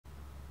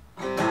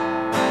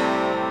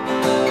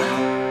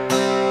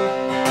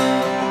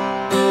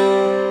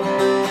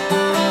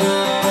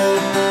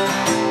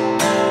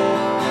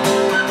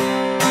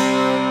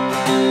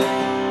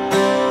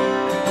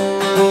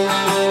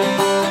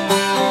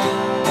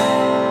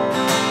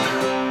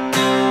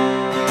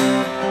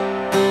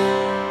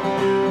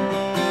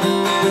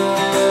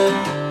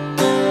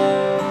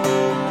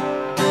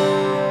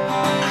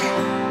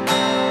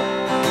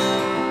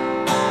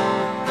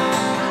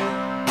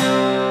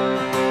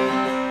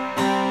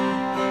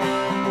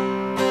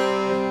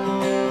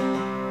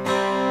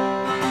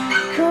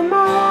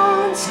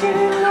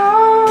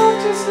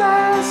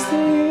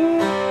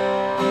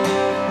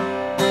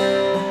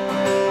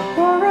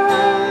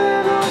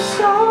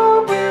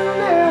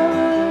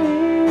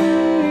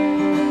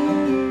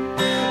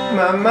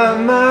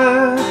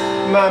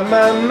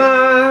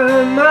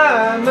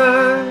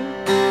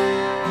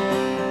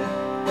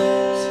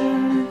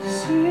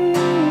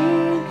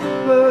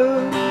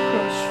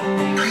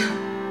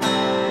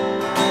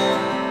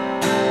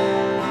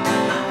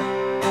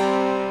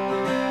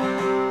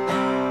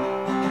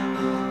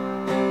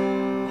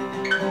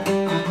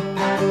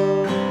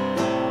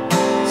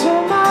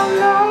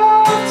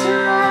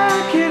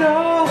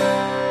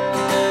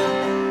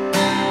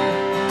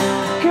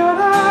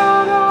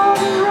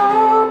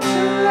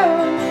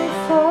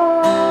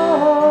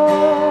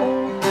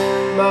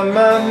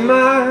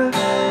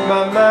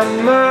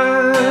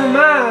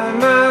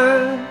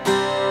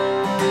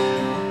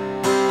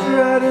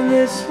Right in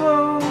this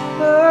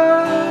moment,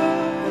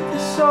 the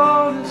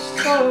song is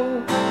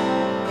told.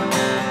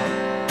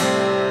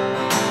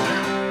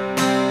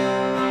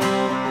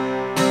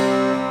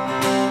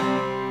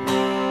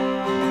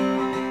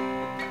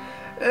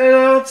 And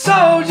I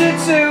told you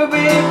to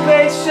be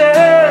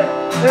patient,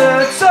 and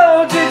I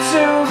told you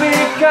to be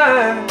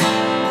kind,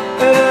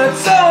 and I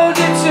told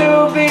you to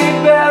be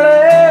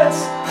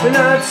balanced, and I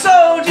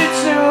told you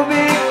to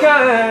be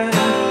kind.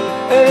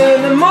 And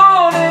in the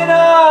morning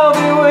I'll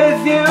be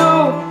with you,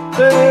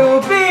 but it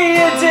will be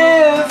a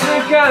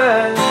different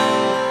kind.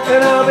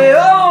 And I'll be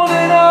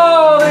holding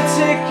all the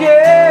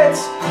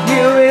tickets,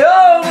 you'll be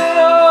holding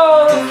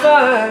all the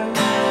fines.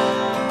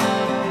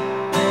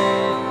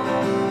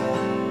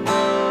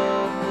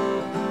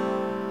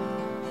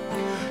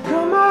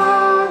 Come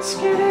on,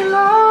 skinny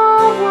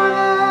love, what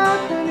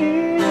happened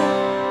here?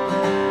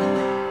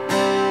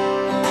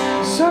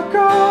 Suck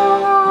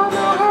on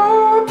the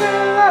hope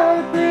and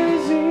light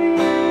breezy.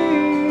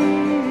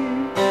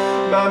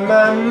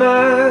 My.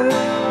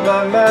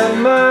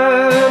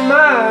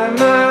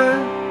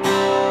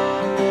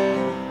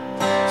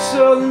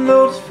 So the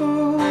notes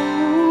fool,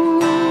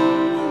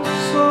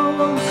 so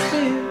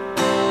still.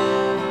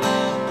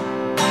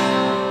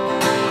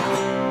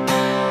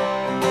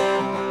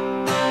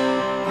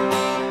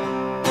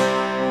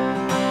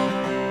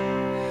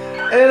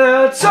 And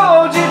I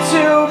told you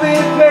to be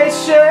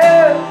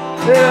patient,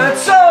 and I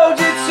told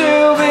you to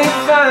be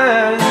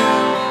fine,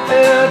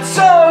 and I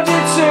told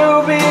you to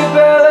be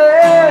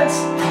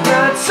balanced, and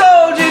I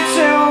told you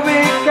to be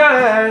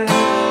kind.